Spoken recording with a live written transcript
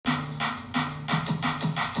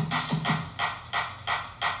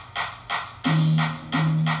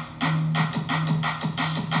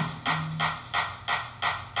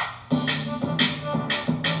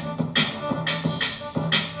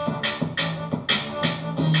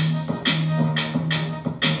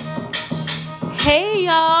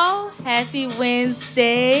Happy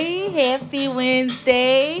Wednesday. Happy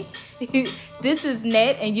Wednesday. This is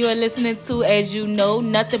Net, and you are listening to, as you know,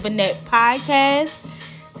 Nothing But Net Podcast,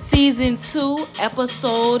 Season 2,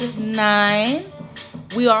 Episode 9.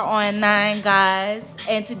 We are on 9, guys.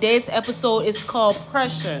 And today's episode is called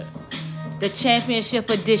Pressure, the Championship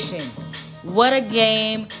Edition. What a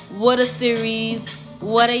game. What a series.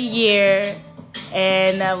 What a year.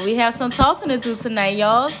 And we have some talking to do tonight,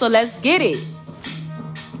 y'all. So let's get it.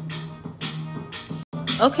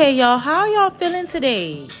 Okay, y'all. How are y'all feeling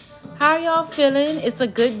today? How are y'all feeling? It's a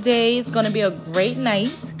good day. It's going to be a great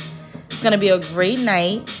night.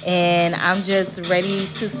 And I'm just ready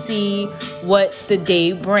to see what the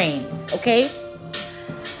day brings, okay?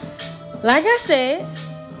 Like I said,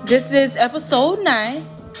 this is episode 9,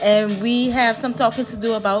 and we have some talking to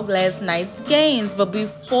do about last night's games. But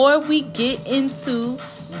before we get into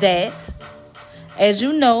that, as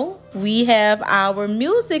you know, we have our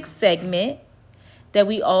music segment that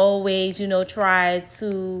we always, try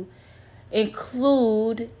to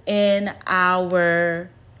include in our,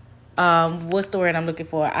 what's the word I'm looking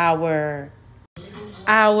for?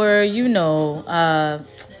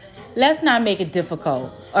 Let's not make it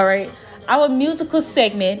difficult, all right? Our musical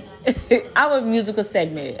segment, all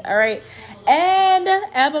right? And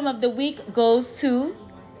album of the week goes to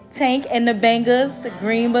Tank and the Bangers,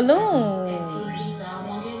 Green Balloon.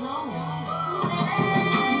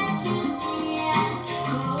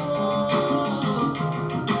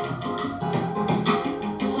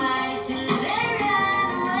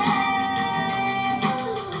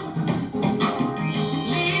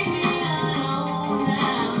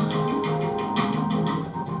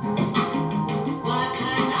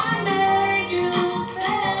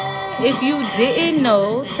 If you didn't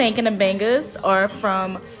know, Tank and the Bangers are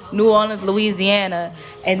from New Orleans, Louisiana,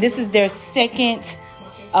 and this is their second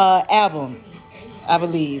album, I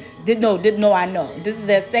believe. I know. This is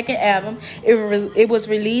their second album. It was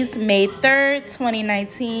released May 3rd,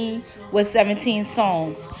 2019, with 17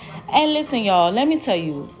 songs. And listen, y'all, let me tell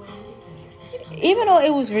you, even though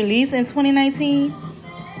it was released in 2019,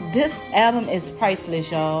 this album is priceless,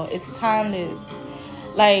 y'all. It's timeless.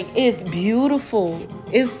 Like, it's beautiful.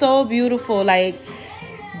 It's so beautiful. Like,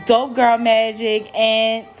 Dope Girl Magic,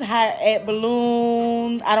 Ants, High at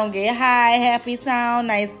Balloon, I Don't Get High, Happy Town,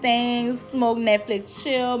 Nice Things, Smoke, Netflix,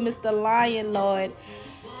 Chill, Mr. Lion, Lord.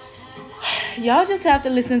 Y'all just have to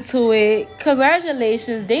listen to it.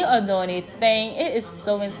 Congratulations. They are doing a thing. It is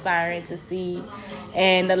so inspiring to see.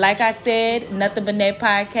 And like I said, Nothing But Net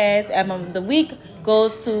Podcast, album of the week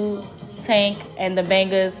goes to Tank and the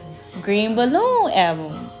Bangers, Green Balloon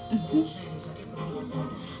album.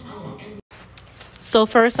 So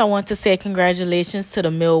first, I want to say congratulations to the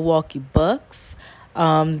Milwaukee Bucks.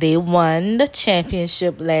 They won the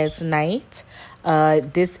championship last night.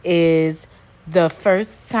 This is the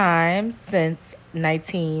first time since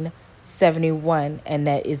 1971, and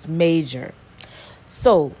that is major.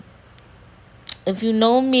 So, if you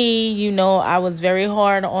know me, you know I was very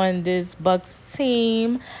hard on this Bucks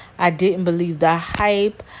team. I didn't believe the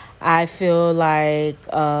hype. I feel like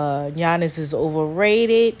Giannis is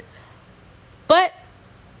overrated. But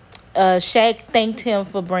Shaq thanked him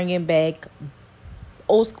for bringing back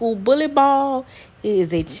old school bully ball. He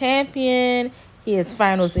is a champion. He is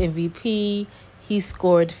finals MVP. He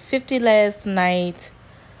scored 50 last night.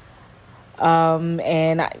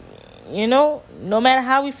 And, no matter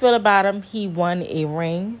how we feel about him, he won a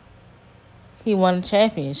ring. He won a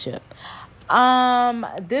championship.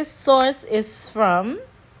 This source is from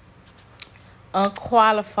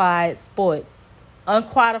Unqualified Sports.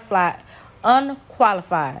 Unqualified. I'm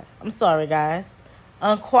sorry, guys.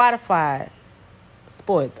 Unqualified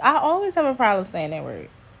Sports. I always have a problem saying that word.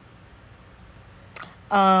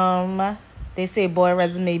 They say boy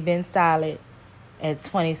resume been solid at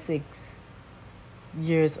 26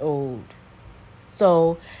 years old.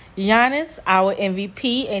 So, Giannis, our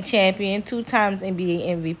MVP and champion, 2 times NBA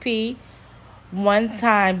MVP,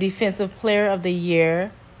 1-time Defensive Player of the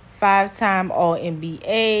Year, 5-time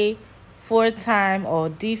All-NBA, 4-time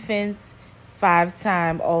All-Defense,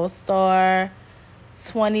 5-time All-Star,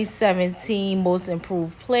 2017 Most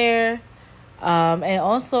Improved Player, and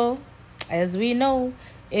also, as we know,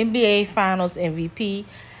 NBA Finals MVP.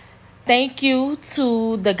 Thank you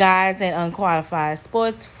to the guys at Unqualified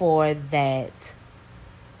Sports for that,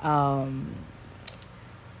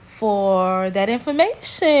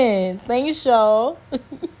 information. Thanks, y'all.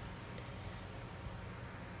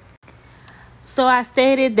 So I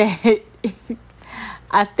stated that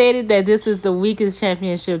this is the weakest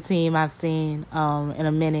championship team I've seen in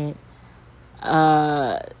a minute.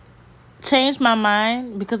 Changed my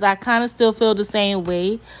mind because I kind of still feel the same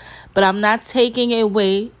way. But I'm not taking it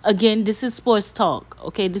away. Again, this is sports talk.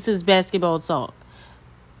 Okay, this is basketball talk.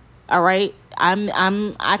 All right,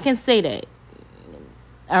 I can say that.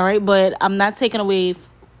 All right, but I'm not taking away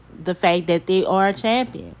the fact that they are a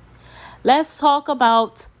champion. Let's talk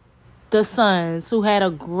about the Suns, who had a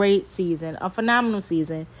great season, a phenomenal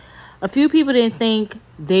season. A few people didn't think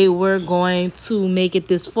they were going to make it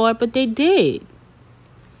this far, but they did.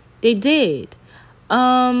 They did.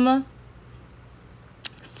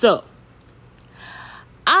 So,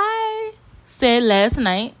 I said last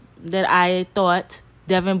night that I thought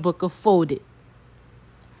Devin Booker folded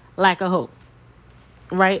like a hoe.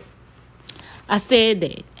 Right? I said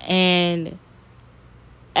that. And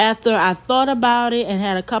after I thought about it and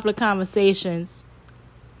had a couple of conversations,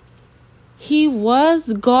 he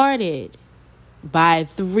was guarded by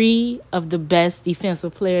 3 of the best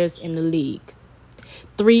defensive players in the league.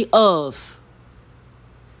 3 of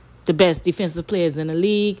the best defensive players in the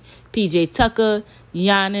league. PJ Tucker,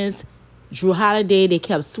 Giannis, Jrue Holiday. They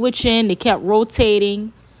kept switching. They kept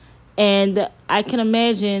rotating. And I can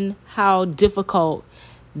imagine how difficult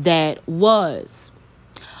that was.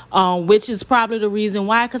 Which is probably the reason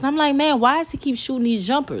why. Because I'm like, man, why does he keep shooting these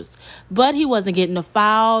jumpers? But he wasn't getting the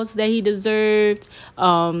fouls that he deserved.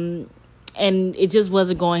 And it just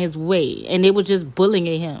wasn't going his way. And they were just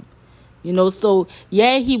bullying him. So,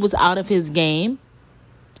 yeah, he was out of his game.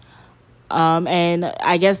 And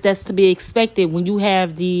I guess that's to be expected when you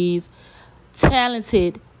have these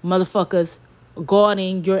talented motherfuckers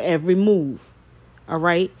guarding your every move. All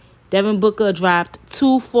right? Devin Booker dropped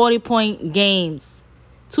 2 40-point games.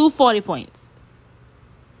 2 40 points.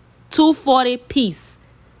 240 piece.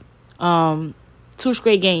 2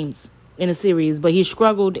 straight games in a series. But he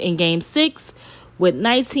struggled in game 6 with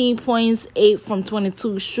 19 points, 8 from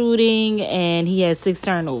 22 shooting, and he had 6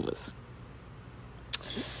 turnovers.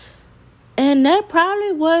 And that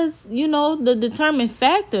probably was, the determining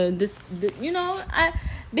factor. And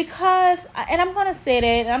I'm going to say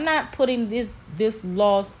that, I'm not putting this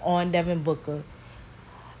loss on Devin Booker.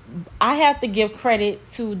 I have to give credit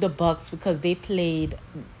to the Bucks because they played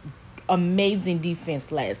amazing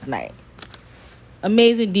defense last night.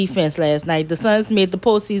 Amazing defense last night. The Suns made the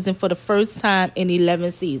postseason for the first time in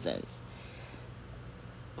 11 seasons.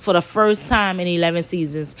 For the first time in 11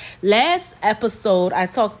 seasons. Last episode, I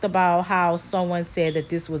talked about how someone said that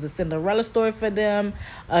this was a Cinderella story for them.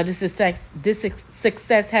 This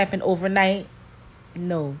success happened overnight.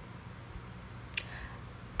 No.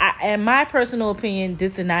 In my personal opinion,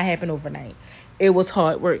 this did not happen overnight. It was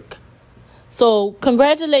hard work. So,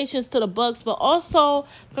 congratulations to the Bucks, but also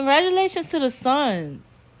congratulations to the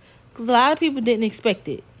Suns. Because a lot of people didn't expect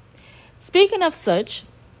it. Speaking of such,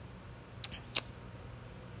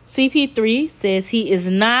 CP3 says he is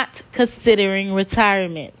not considering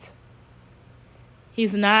retirement.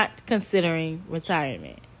 He's not considering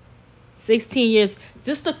retirement. 16 years.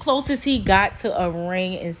 This is the closest he got to a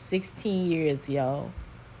ring in 16 years, y'all.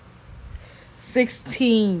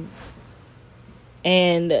 16.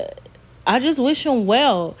 And I just wish him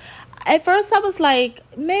well. At first I was like,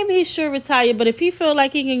 maybe he should retire, but if he feel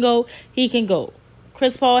like he can go, he can go.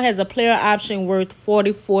 Chris Paul has a player option worth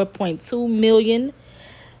 $44.2 million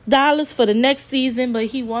for the next season, but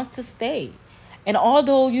he wants to stay. And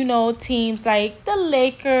although, teams like the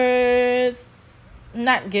Lakers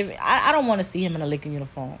I don't want to see him in a Laker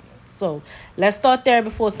uniform. So let's start there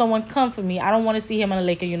before someone come for me. I don't want to see him in a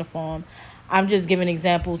Laker uniform. I'm just giving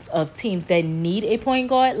examples of teams that need a point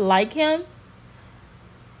guard like him.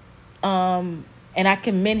 And I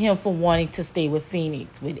commend him for wanting to stay with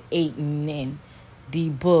Phoenix, with Ayton and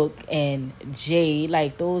D-Book and Jay.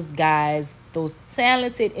 Like those guys, those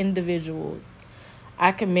talented individuals.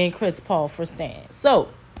 I commend Chris Paul for staying. So,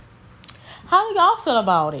 how do y'all feel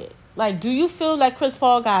about it? Like, do you feel like Chris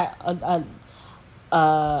Paul got a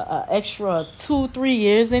extra 2-3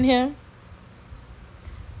 years in him?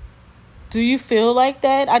 Do you feel like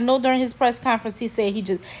that? I know during his press conference he said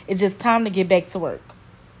it's just time to get back to work.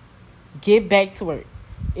 Get back to work.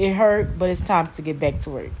 It hurt, but it's time to get back to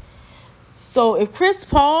work. So if Chris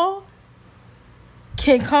Paul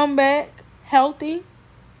can come back healthier,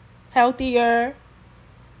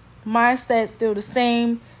 mindset still the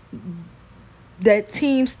same, that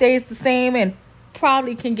team stays the same and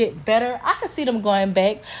probably can get better, I can see them going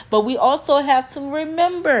back. But we also have to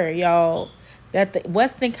remember, y'all, that the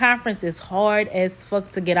Western Conference is hard as fuck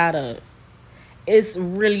to get out of. It's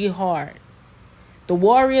really hard. The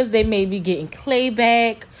Warriors, they may be getting Clay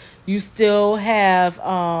back. You still have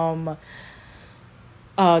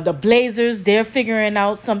the Blazers, they're figuring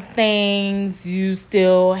out some things. You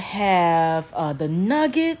still have the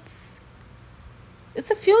Nuggets.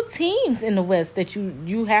 It's a few teams in the West that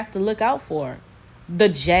you have to look out for. The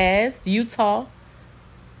Jazz, Utah,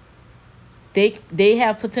 they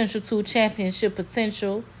have potential to championship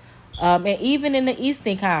potential. And even in the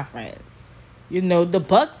Eastern Conference, the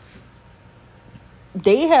Bucks,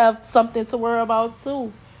 they have something to worry about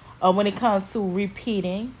too when it comes to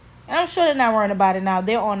repeating. And I'm sure they're not worrying about it now.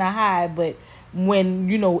 They're on a high, but when,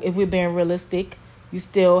 if we're being realistic, you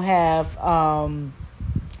still have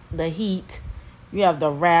the Heat, you have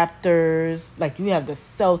the Raptors, you have the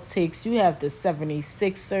Celtics, you have the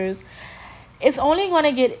 76ers. It's only going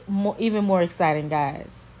to get even more exciting,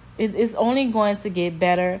 guys. It's only going to get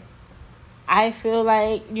better. I feel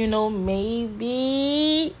like, maybe,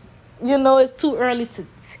 it's too early to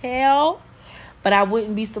tell. But I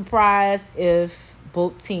wouldn't be surprised if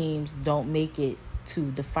both teams don't make it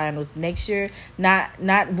to the finals next year.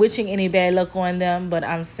 Not wishing any bad luck on them, but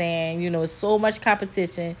I'm saying, so much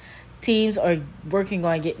competition. Teams are working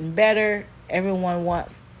on getting better. Everyone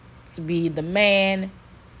wants to be the man.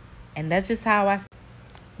 And that's just how I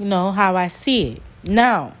see it.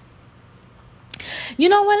 Now, you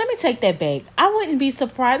know what? Let me take that back. I wouldn't be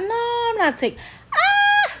surprised. No, I'm not taking...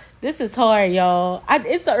 This is hard, y'all.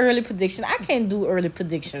 It's an early prediction. I can't do early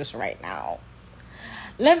predictions right now.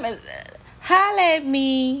 Let me holla at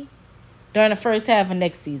me during the first half of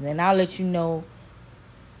next season. I'll let you know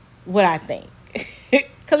what I think.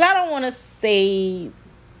 Because I don't want to say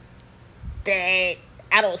that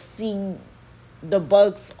I don't see the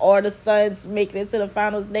Bucks or the Suns making it to the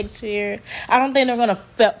finals next year. I don't think they're going to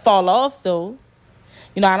fall off, though.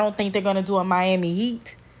 I don't think they're going to do a Miami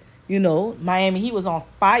Heat. Miami Heat was on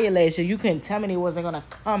fire last year. You couldn't tell me they wasn't going to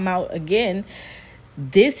come out again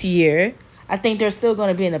this year. I think they're still going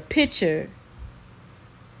to be in the picture,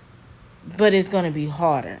 but it's going to be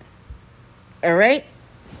harder. All right?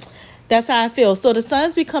 That's how I feel. So the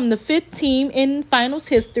Suns become the 5th team in finals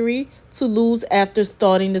history to lose after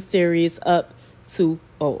starting the series up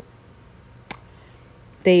 2-0.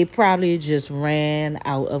 They probably just ran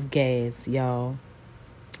out of gas, y'all.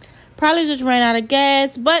 Probably just ran out of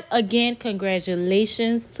gas. But again,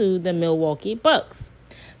 congratulations to the Milwaukee Bucks.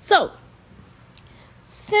 So,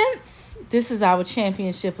 since this is our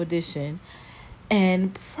championship edition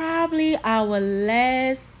and probably our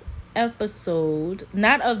last episode,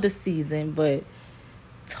 not of the season, but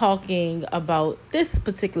talking about this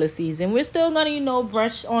particular season, we're still going to,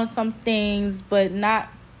 brush on some things, but not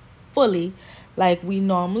fully like we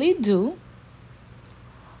normally do.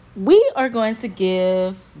 We are going to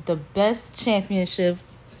give the best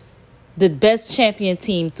championships, the best champion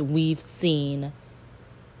teams we've seen.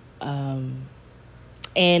 And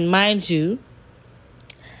mind you,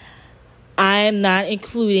 I am not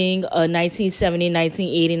including a 1970,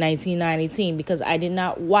 1980, 1990 team because I did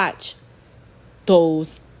not watch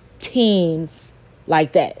those teams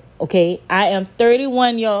like that. Okay? I am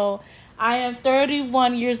 31, y'all. I am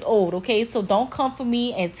 31 years old, okay? So don't come for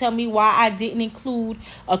me and tell me why I didn't include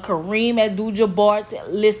a Kareem Abdul-Jabbar.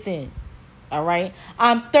 Listen, all right?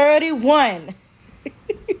 I'm 31.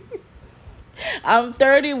 I'm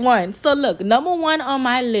 31. So look, number 1 on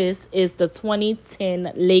my list is the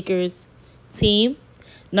 2010 Lakers team.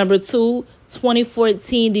 Number 2,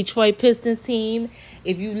 2014 Detroit Pistons team.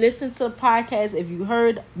 If you listen to the podcast, if you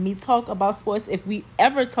heard me talk about sports, if we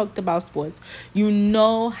ever talked about sports, you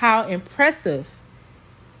know how impressive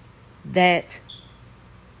that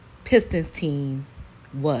Pistons team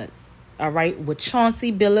was. All right? With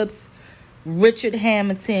Chauncey Billups, Richard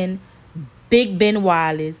Hamilton, Big Ben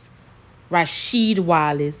Wallace, Rasheed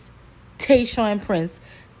Wallace, Tayshaun Prince.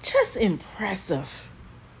 Just impressive.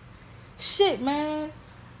 Shit, man.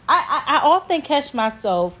 I often catch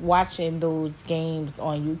myself watching those games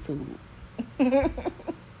on YouTube.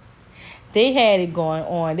 They had it going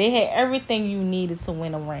on. They had everything you needed to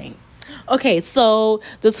win a ring. Okay, so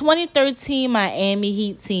the 2013 Miami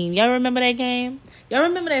Heat team. Y'all remember that game? Y'all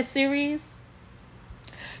remember that series?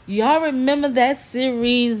 Y'all remember that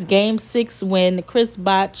series, Game 6, when Chris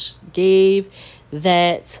Bosh gave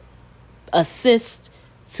that assist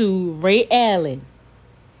to Ray Allen,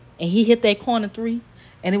 and he hit that corner 3,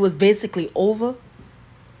 and it was basically over?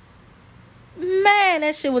 Man,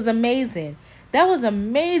 that shit was amazing. That was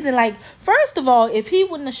amazing. Like, first of all, if he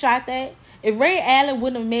wouldn't have shot that, if Ray Allen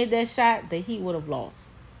wouldn't have made that shot, the Heat would have lost.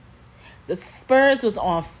 The Spurs was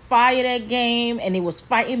on fire that game, and they was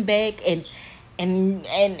fighting back, and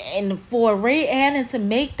for Ray Allen to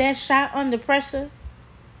make that shot under pressure,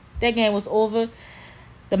 that game was over.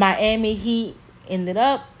 The Miami Heat ended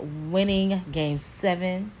up winning Game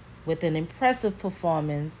 7 with an impressive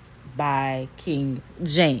performance by King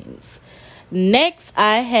James. Next,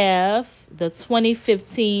 I have the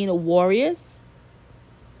 2015 Warriors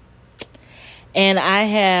And I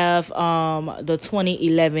have the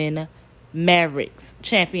 2011 Mavericks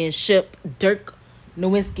championship. Dirk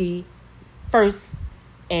Nowitzki first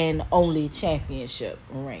and only championship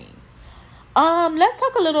ring. Let's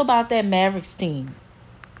talk a little about that Mavericks team.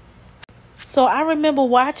 So I remember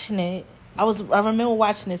watching it. I remember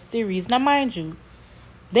watching this series. Now, mind you,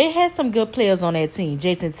 they had some good players on that team.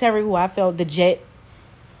 Jason Terry, who I felt the Jet,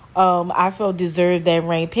 I felt deserved that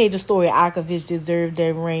ring. Pedro Stojakovic deserved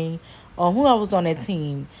that ring. Who else was on that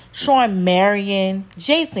team? Shawn Marion,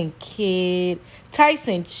 Jason Kidd,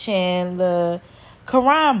 Tyson Chandler,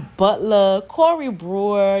 Caron Butler, Corey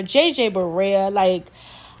Brewer, JJ Barea. Like,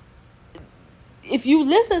 if you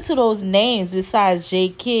listen to those names besides J.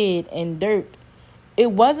 Kidd and Dirk,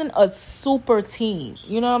 it wasn't a super team.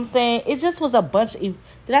 You know what I'm saying? It just was a bunch of...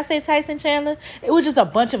 Did I say Tyson Chandler? It was just a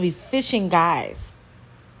bunch of efficient guys.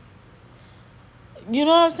 You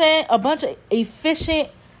know what I'm saying? A bunch of efficient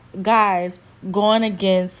guys going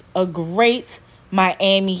against a great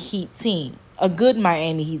Miami Heat team. A good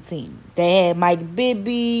Miami Heat team. They had Mike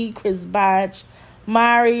Bibby, Chris Bosh,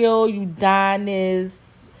 Mario Udonis.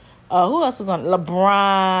 Who else was on?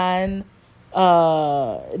 LeBron,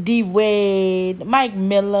 D Wade, Mike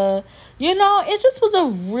Miller. You know, it just was a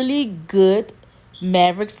really good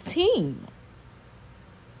Mavericks team.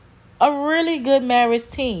 A really good Mavericks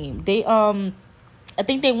team. They I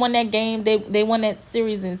think they won that game. They won that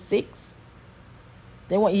series in 6.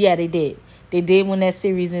 Yeah, they did. They did win that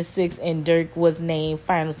series in 6, and Dirk was named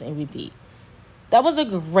Finals MVP. That was a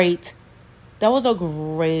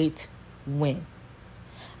great win.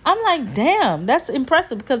 I'm like, damn, that's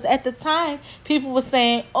impressive, because at the time people were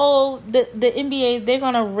saying, oh, the NBA, they're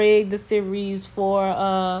gonna rig the series for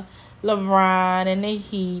LeBron and the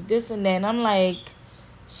Heat, this and that. And I'm like,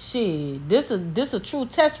 shit, this is a true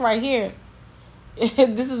test right here.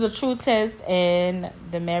 This is a true test, and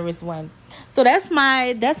the Mavericks won. So that's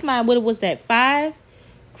my what was that, 5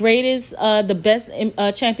 greatest the best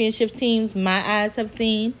championship teams my eyes have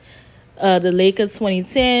seen. The Lakers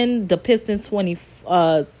 2010, the Pistons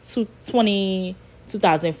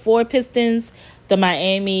 2004 Pistons, the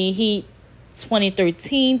Miami Heat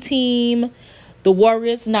 2013 team, the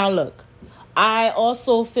Warriors. Now look, I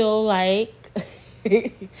also feel like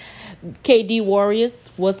KD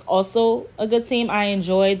Warriors was also a good team. I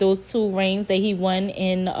enjoyed those 2 rings that he won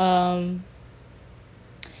in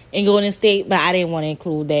Golden State, but I didn't want to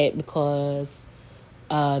include that because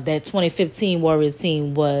that 2015 Warriors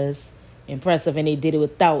team was impressive, and they did it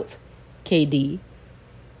without KD,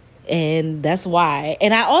 and that's why.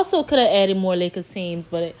 And I also could have added more Lakers teams,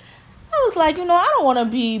 but I was like, I don't want to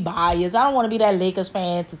be biased. I don't want to be that Lakers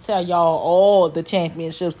fan to tell y'all all the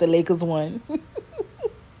championships the Lakers won.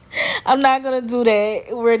 I'm not gonna do that.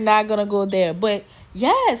 We're not gonna go there. But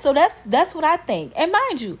yeah, so that's what I think. And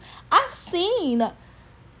mind you, I've seen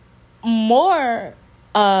more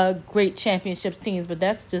great championships teams, but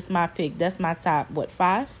that's just my pick. That's my top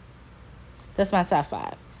 5? That's my top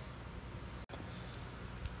 5.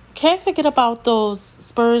 Can't forget about those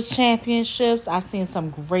Spurs championships. I've seen some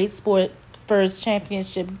great Spurs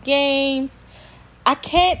championship games.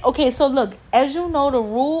 Okay, so look, as you know, the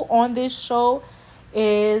rule on this show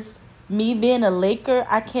is, me being a Laker,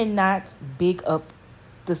 I cannot big up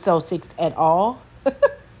the Celtics at all.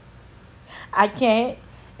 I can't.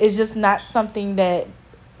 It's just not something that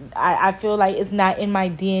I feel like it's not in my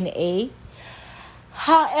DNA.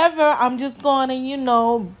 However, I'm just going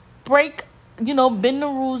to, break, bend the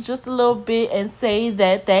rules just a little bit and say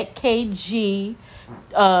that KG,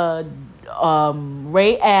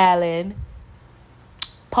 Ray Allen,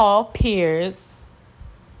 Paul Pierce,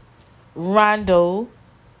 Rondo,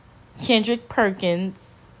 Kendrick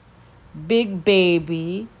Perkins, Big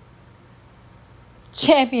Baby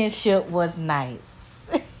championship was nice.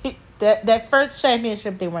 that first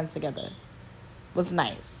championship they won together was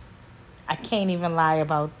nice. I can't even lie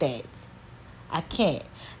about that. I can't.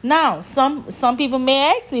 Now, some people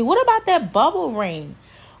may ask me, what about that bubble ring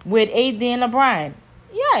with AD and LeBron?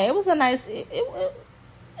 Yeah, it was a nice. It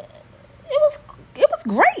was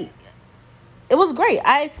great. It was great.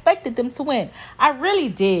 I expected them to win. I really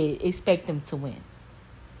did expect them to win.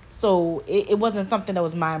 So it wasn't something that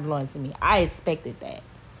was mind blowing to me. I expected that.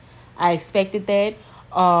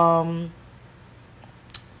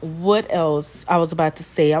 What else I was about to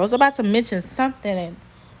say? I was about to mention something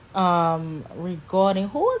regarding,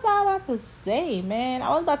 who was I about to say, man? I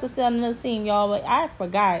was about to say another team, y'all, but I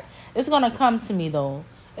forgot. It's gonna come to me though.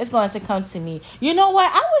 It's going to come to me. You know what?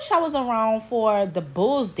 I wish I was around for the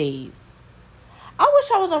Bulls days. I wish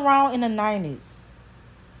I was around in the 90s.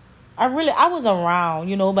 I was around,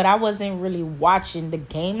 but I wasn't really watching the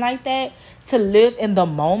game like that to live in the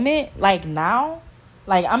moment like now.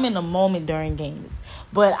 Like, I'm in the moment during games.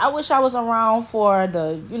 But I wish I was around for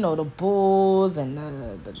the, the Bulls and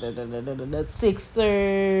the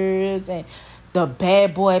Sixers and the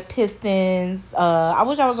bad boy Pistons. I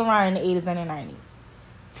wish I was around in the 80s and the 90s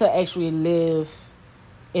to actually live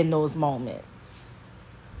in those moments.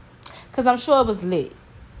 Because I'm sure it was lit.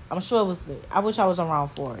 I wish I was around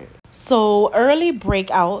for it. So, early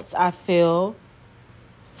breakouts, I feel,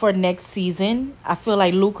 for next season. I feel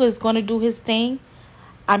like Luka is going to do his thing.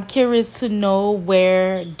 I'm curious to know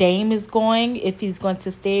where Dame is going, if he's going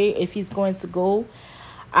to stay, if he's going to go.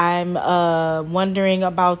 I'm wondering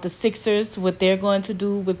about the Sixers, what they're going to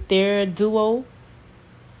do with their duo,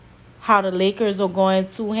 how the Lakers are going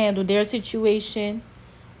to handle their situation,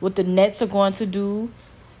 what the Nets are going to do,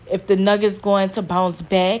 if the Nuggets going to bounce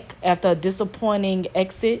back after a disappointing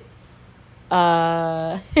exit.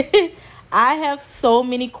 I have so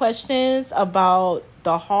many questions about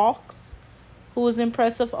the Hawks, who was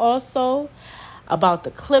impressive also, about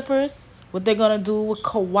the Clippers, what they're going to do with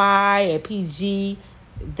Kawhi and PG,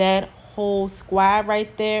 that whole squad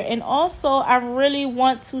right there. And also, I really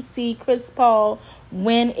want to see Chris Paul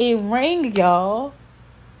win a ring, y'all.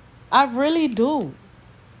 I really do.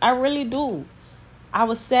 I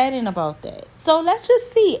was saddened about that. So, let's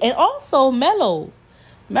just see. And also, Melo.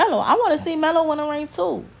 I want to see Melo win a ring,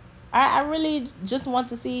 too. I really just want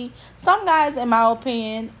to see. Some guys, in my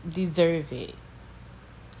opinion, deserve it.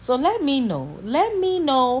 So let me know. Let me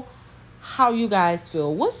know how you guys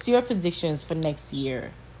feel. What's your predictions for next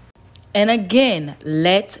year? And again,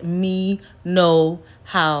 let me know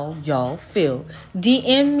how y'all feel.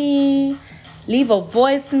 DM me. Leave a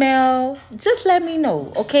voicemail. Just let me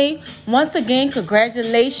know, okay? Once again,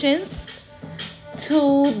 congratulations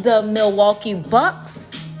to the Milwaukee Bucks.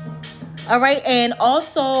 All right, and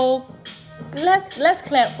also let's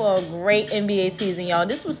clap for a great NBA season, y'all.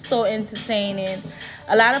 This was so entertaining.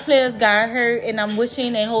 A lot of players got hurt, and I'm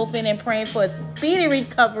wishing and hoping and praying for a speedy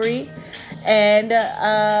recovery. And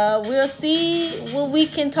we'll see what we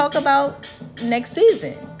can talk about next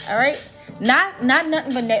season. All right, not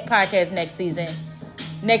nothing but net podcast next season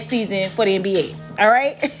for the NBA. All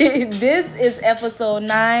right, this is episode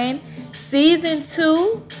 9, season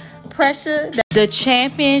 2. Pressure, the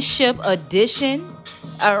championship edition.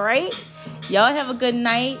 All right, y'all have a good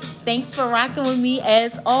night. Thanks for rocking with me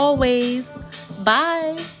as always.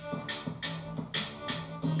 Bye.